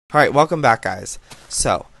Alright, welcome back, guys.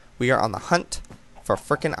 So, we are on the hunt for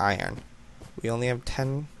frickin' iron. We only have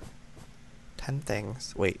 10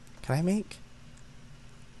 things. Wait, can I make?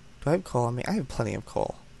 Do I have coal on me? I have plenty of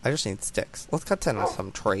coal. I just need sticks. Let's cut down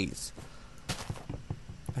some trees.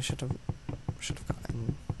 I should have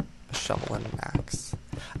gotten a shovel and an axe.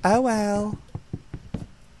 Oh well.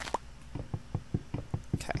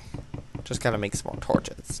 Okay. Just gotta make some more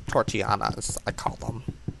torches. Torchianas, I call them.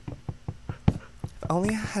 Only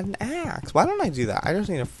I had an axe. Why don't I do that? I just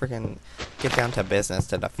need to freaking get down to business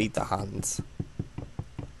to defeat the Huns.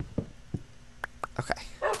 Okay.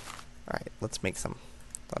 Alright, let's make some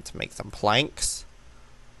planks.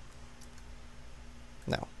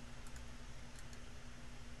 No.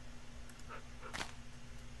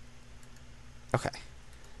 Okay.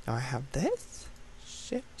 Now I have this.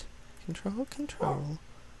 Shift. Control.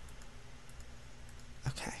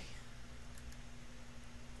 Okay.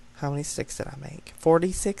 How many sticks did I make?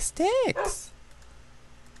 46 sticks!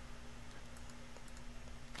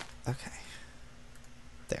 Okay.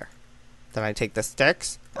 There. Then I take the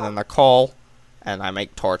sticks, and then the coal, and I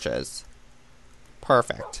make torches.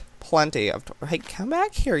 Perfect. Plenty of... Hey, come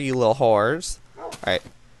back here, you little whores. Alright.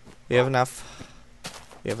 We have enough.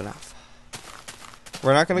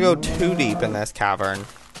 We're not gonna go too deep in this cavern.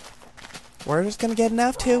 We're just gonna get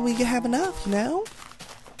enough till we have enough, you know?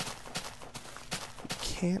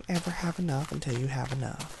 Can't ever have enough until you have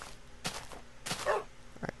enough.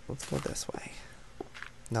 Alright, let's go this way.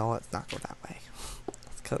 No, let's not go that way.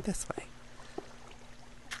 Let's go this way.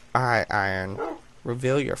 Alright, Iron.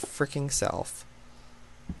 Reveal your freaking self.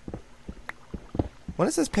 When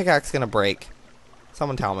is this pickaxe gonna break?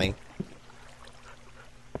 Someone tell me.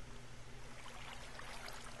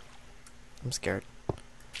 I'm scared.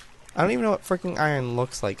 I don't even know what freaking iron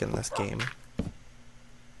looks like in this game.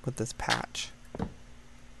 With this patch.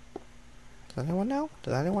 Does anyone know?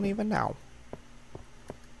 Does anyone even know?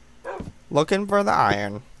 Looking for the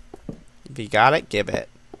iron. If you got it, give it.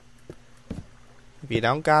 If you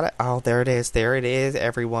don't got it, oh, there it is. There it is,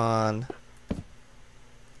 everyone.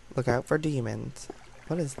 Look out for demons.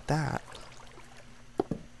 What is that?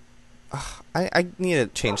 Ugh, I need to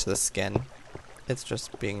change the skin. It's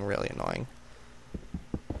just being really annoying.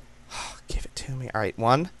 Give it to me. Alright,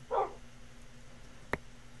 1.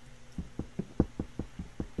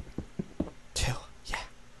 2. Yeah,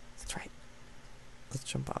 that's right. Let's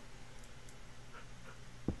jump up.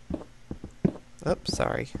 Oops,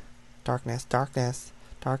 sorry. Darkness. Dark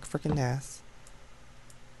freaking ness.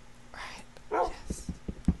 Alright, yes.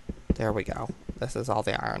 There we go. This is all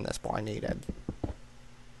the iron this boy needed.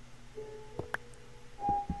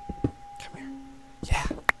 Come here. Yeah.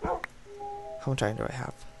 How much iron do I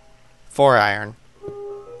have? 4 iron.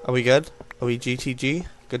 Are we good? Are we GTG?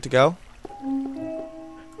 Good to go?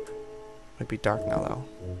 Might be dark now though.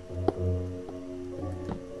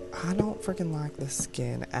 I don't freaking like the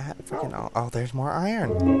skin at freaking all. Oh, there's more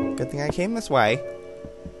iron. Good thing I came this way.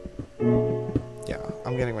 Yeah,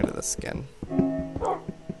 I'm getting rid of the skin.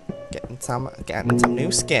 Getting some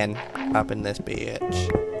new skin up in this bitch.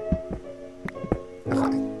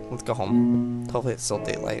 Okay, let's go home. Hopefully it's still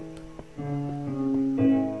daylight.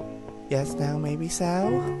 Yes, no, maybe so.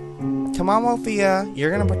 Come on, WOLFEA.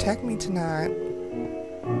 You're gonna protect me tonight.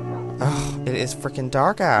 Oh, it is freaking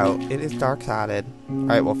dark out. It is dark-sided.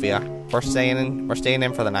 Alright, WOLFEA. We're staying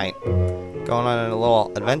in for the night. Going on a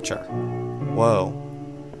little adventure. Whoa.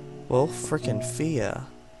 WOLFEA.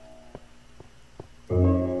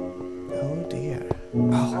 Oh dear.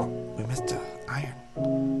 Oh, we missed the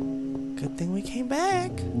iron. Good thing we came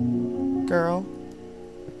back. Girl.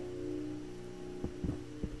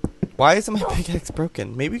 Why isn't my pickaxe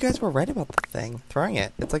broken? Maybe you guys were right about the thing. Throwing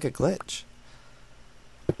it. It's like a glitch.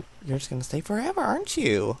 You're just gonna stay forever, aren't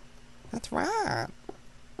you? That's right.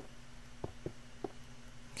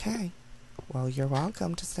 Okay. Well, you're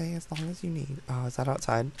welcome to stay as long as you need. Oh, is that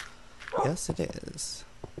outside? Yes, it is.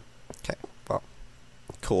 Okay. Well,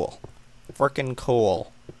 cool. Frickin'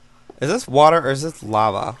 cool. Is this water or is this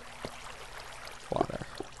lava? Water.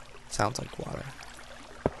 Sounds like water.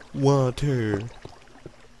 Water.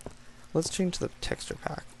 Let's change the texture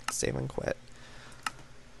pack. Save and quit.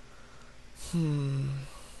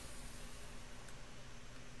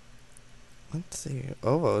 Let's see.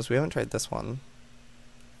 Ovos. We haven't tried this one.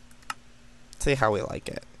 Let's see how we like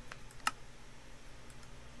it.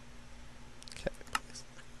 Okay.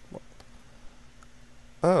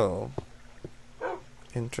 Oh.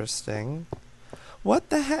 Interesting. What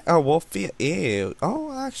the heck? Oh, WOLFEA. Ew.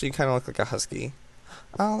 Oh, actually, you kind of look like a husky.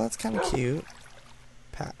 Oh, that's kind of cute.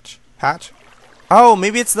 Patch. Oh,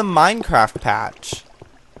 maybe it's the Minecraft patch.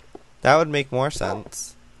 That would make more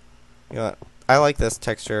sense. You know what? I like this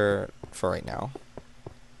texture for right now.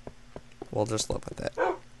 We'll just live with it.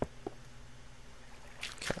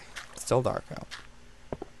 Okay. Still dark out.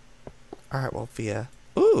 Alright, WOLFEA.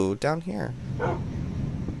 Ooh, down here.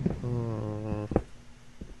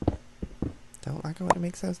 Don't like it when it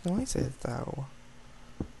makes those noises, though.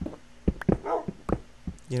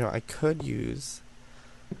 You know, I could use...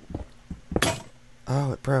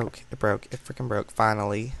 Oh, it broke. It broke. It freaking broke,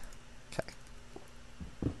 finally. Okay.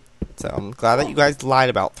 So, I'm glad that you guys lied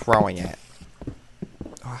about throwing it.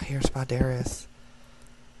 Oh, here's Spideris.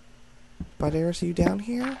 Spideris, are you down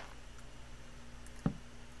here?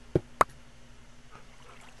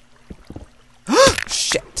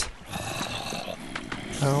 Shit!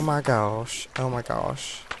 Oh my gosh. Oh my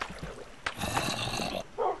gosh.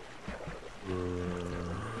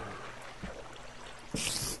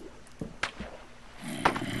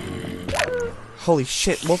 Holy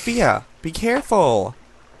shit, WOLFEA! Be careful!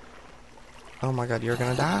 Oh my god, you're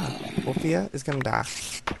gonna die. WOLFEA is gonna die.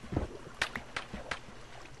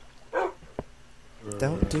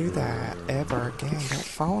 Don't do that ever again. Don't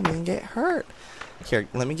follow me and get hurt. Here,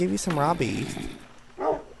 let me give you some raw beef.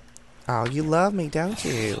 Oh, you love me, don't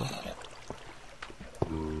you?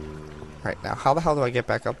 Right, now, how the hell do I get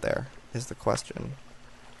back up there? Is the question.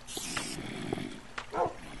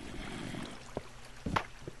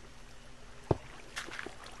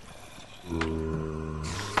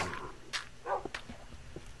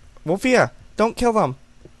 WOLFEA, don't kill them.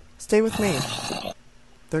 Stay with me.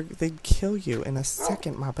 They'd kill you in a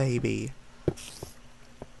second, my baby.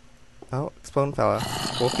 Oh, exploding fella.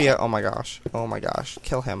 WOLFEA, oh my gosh. Oh my gosh.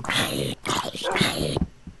 Kill him.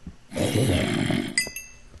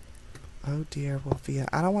 Oh dear, WOLFEA.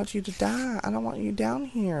 I don't want you to die. I don't want you down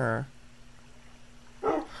here.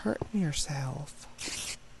 Hurting yourself.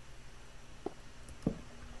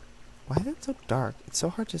 Why is it so dark? It's so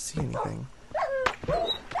hard to see anything.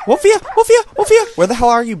 WOLFEA! WOLFEA! WOLFEA! Where the hell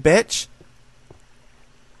are you, bitch?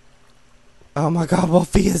 Oh my god,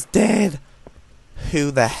 WOLFEA's dead! Who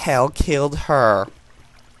the hell killed her?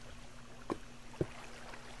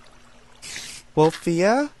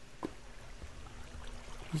 WOLFEA?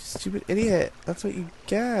 You stupid idiot. That's what you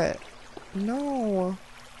get. No.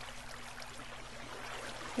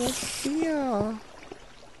 WOLFEA.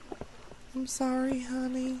 I'm sorry,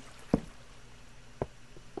 honey.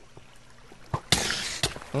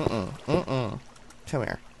 Come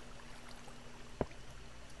here.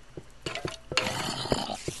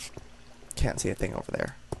 Can't see a thing over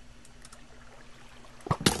there.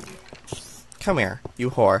 Come here,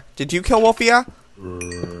 you whore. Did you kill WOLFEA?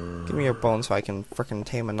 Give me your bone so I can frickin'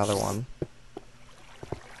 tame another one.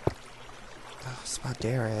 Oh,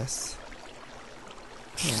 Spideris.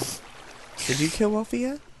 Here. Did you kill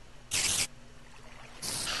WOLFEA?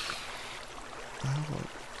 Oh.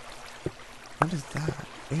 What is that?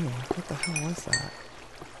 Ew, what the hell was that?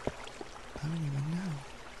 I don't even know.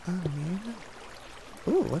 I don't even know.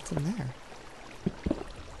 Ooh, what's in there?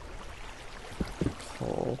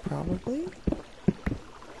 Coal, probably?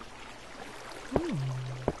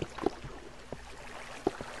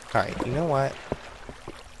 Alright, you know what?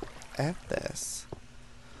 F this.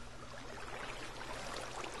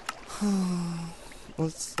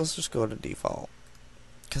 Let's just go to default.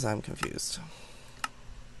 Because I'm confused.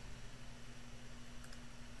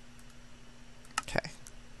 Okay.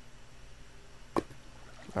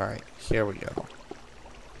 Alright, here we go.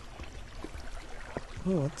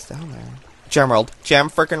 Ooh, what's down there? Gem rolled. Gem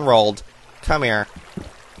frickin' rolled. Come here.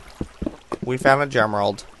 We found a gem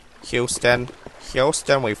rolled. Houston.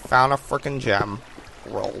 Houston, we found a frickin' gem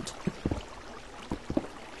rolled.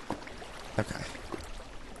 Okay.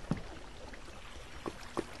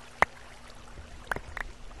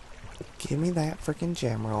 Give me that frickin'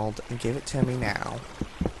 gem rolled and give it to me now.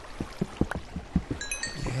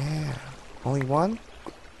 Yeah. Only one?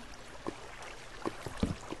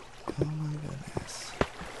 Oh my goodness.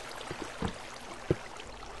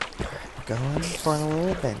 We're going for a little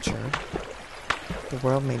adventure. The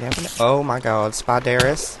world may never know. Oh my god,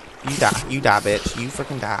 Spideris. You die. You die, bitch. You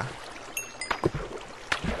freaking die.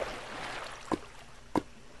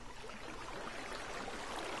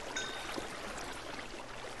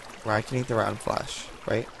 Well, I can eat the rotten flesh,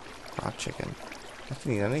 right? Raw chicken. I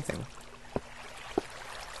can eat anything.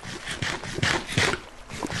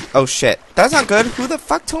 Oh shit. That's not good. Who the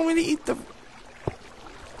fuck told me to eat the...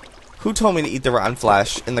 Who told me to eat the rotten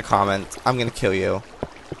flesh in the comments? I'm gonna kill you.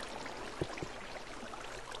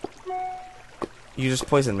 You just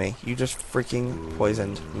poisoned me. You just freaking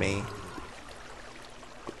poisoned me.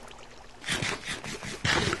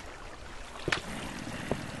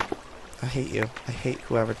 I hate you. I hate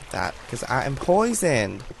whoever did that. Because I am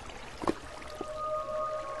poisoned.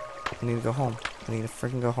 I need to go home. I need to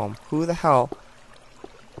freaking go home. Who the hell?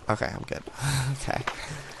 Okay, I'm good. Okay.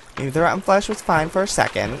 Maybe the rotten flesh was fine for a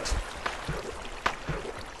second.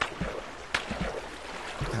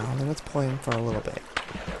 I don't think it's playing for a little bit.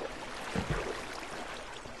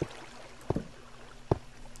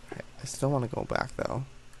 Alright, I still want to go back though.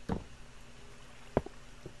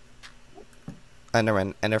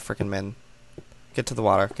 Enderman, Ender freaking min. Get to the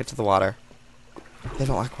water, get to the water. They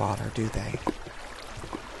don't like water, do they?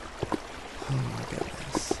 Oh my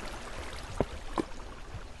goodness.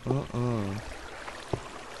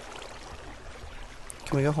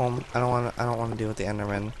 Can we go home? I don't want to deal with the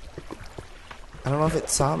Enderman. I don't know if it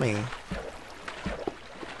saw me.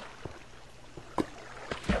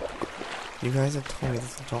 You guys have told me that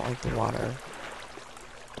they don't like the water.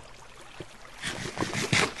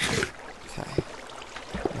 Okay.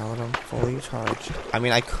 Now that I'm fully charged. I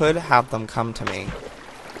mean, I could have them come to me.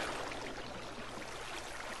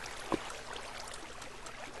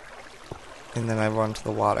 And then I run to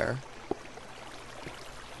the water.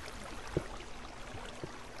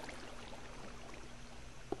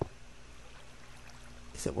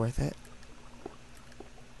 Is it worth it?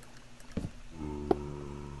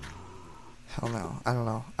 Hell no. I don't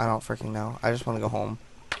know. I don't freaking know. I just want to go home.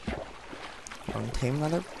 I want to tame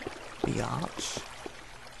another biatch.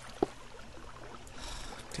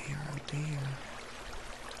 Dear, oh dear.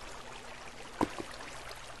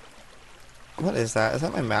 What is that? Is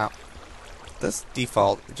that my map? This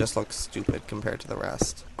default just looks stupid compared to the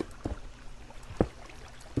rest.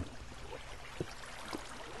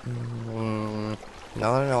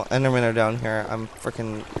 Now that I know Endermen are down here, I'm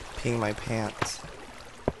freaking peeing my pants.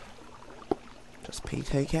 Just pee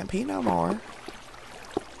till you can't pee no more.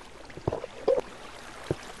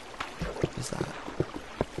 What is that?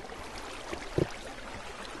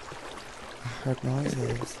 I heard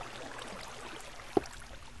noises.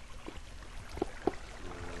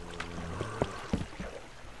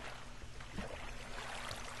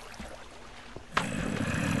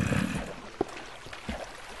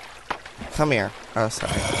 Come here. Oh,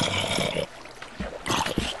 sorry.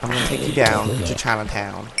 I'm gonna take you down to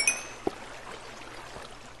Chinatown.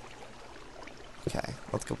 Okay,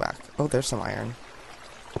 let's go back. Oh, there's some iron.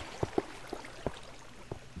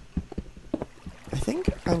 I think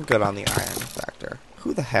I'm good on the iron factor.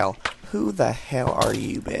 Who the hell? Who the hell are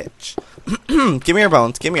you, bitch? Give me your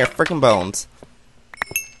bones. Give me your freaking bones.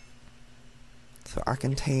 So I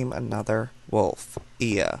can tame another wolf.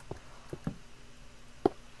 Yeah.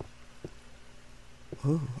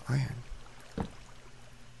 Ooh, iron.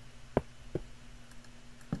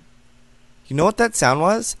 You know what that sound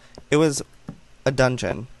was? It was a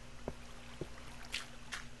dungeon.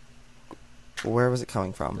 Where was it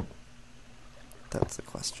coming from? That's the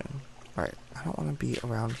question. Alright, I don't want to be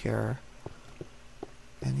around here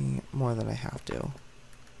any more than I have to.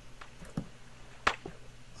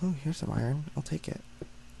 Oh, here's some iron. I'll take it.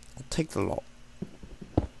 I'll take the lot.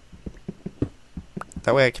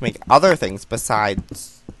 That way I can make other things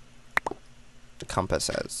besides the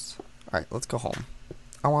compasses. Alright, let's go home.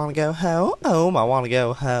 I want to go home. I want to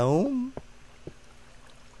go home.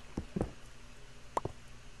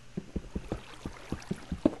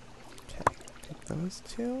 Okay, take those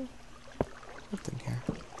two. What's in here?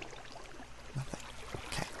 Nothing.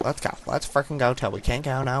 Okay, let's go. Let's freaking go till we can't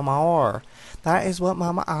go no more. That is what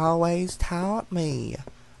Mama always taught me.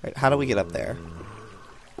 Alright, how do we get up there?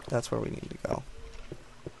 That's where we need to go.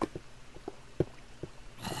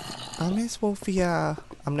 I miss WOLFEA.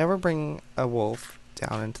 I'm never bringing a wolf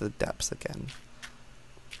down into the depths again.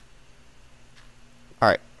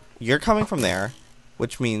 Alright, you're coming from there,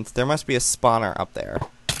 which means there must be a spawner up there,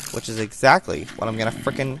 which is exactly what I'm gonna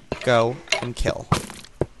frickin' go and kill.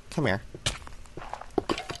 Come here.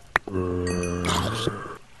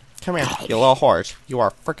 Come here, you little whores. You are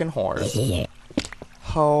frickin' whores.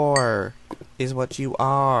 Whore is what you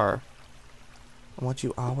are. And what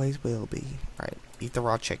you always will be. Alright, eat the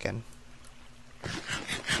raw chicken.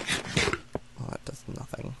 Oh, that does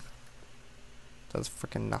nothing. Does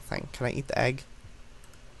freaking nothing. Can I eat the egg?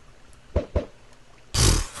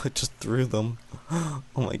 I just threw them. Oh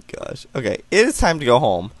my gosh. Okay, it is time to go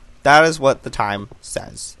home. That is what the time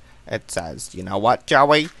says. It says, you know what,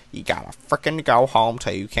 Joey? You gotta frickin' go home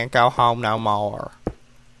till you can't go home no more.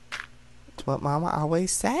 That's what Mama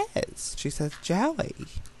always says. She says, Joey.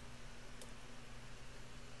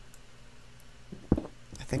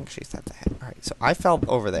 I think she said that. Alright, so I fell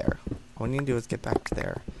over there. All we need to do is get back to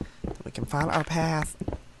there. Then we can find our path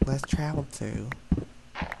less traveled to.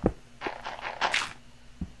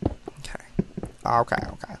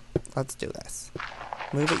 Okay. Let's do this.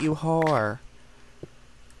 Move it, you whore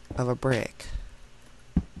of a brick.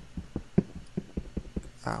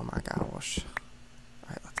 Oh my gosh.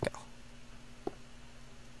 Alright, let's go.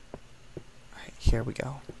 Alright, here we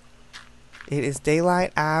go. It is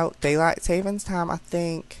daylight out. Daylight savings time, I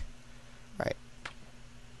think. Right.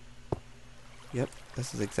 Yep,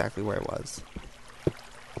 this is exactly where it was.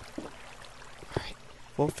 Alright.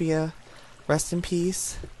 WOLFEA, rest in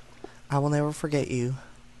peace. I will never forget you.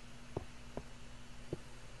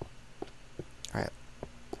 Alright.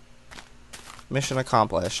 Mission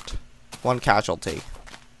accomplished. 1 casualty.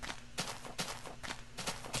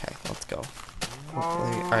 Okay, let's go.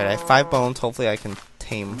 Alright, I have 5 bones. Hopefully I can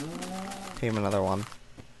tame another one.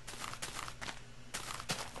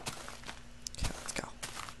 Okay, let's go.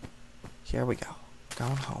 Here we go.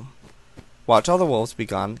 Going home. Watch all the wolves be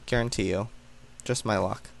gone. Guarantee you. Just my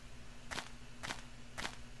luck.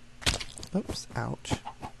 Oops, ouch.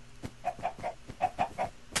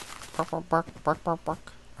 Bark, bark, bark, bark, bark,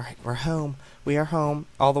 bark. Alright, we're home. We are home.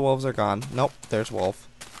 All the wolves are gone. Nope, there's wolf.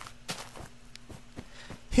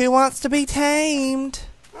 Who wants to be tamed?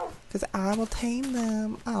 Because I will tame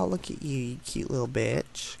them. Oh, look at you, you cute little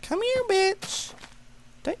bitch. Come here, bitch.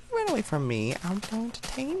 Don't you run away from me. I'm going to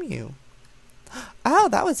tame you. Oh,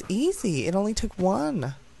 that was easy. It only took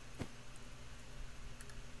 1.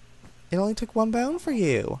 It only took 1 bone for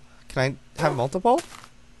you. Can I have multiple?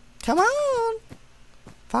 Come on.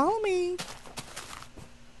 Follow me.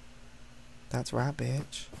 That's right,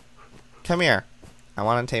 bitch. Come here. I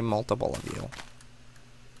want to tame multiple of you.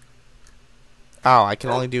 Oh, I can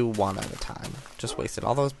only do 1 at a time. Just wasted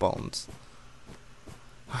all those bones.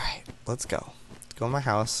 Alright, let's go. Let's go in my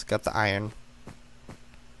house. Got the iron.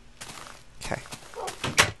 Okay.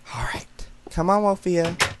 Alright. Come on,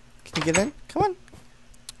 WOLFEA. Can you get in? Come on.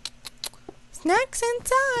 Snacks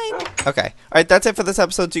inside. Okay. Alright, that's it for this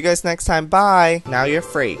episode. See you guys next time. Bye. Now you're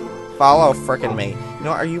free. Follow frickin' me. You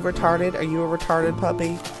know, are you retarded? Are you a retarded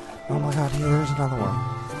puppy? Oh my god, here, there's another one.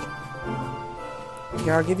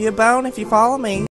 Here, I'll give you a bone if you follow me.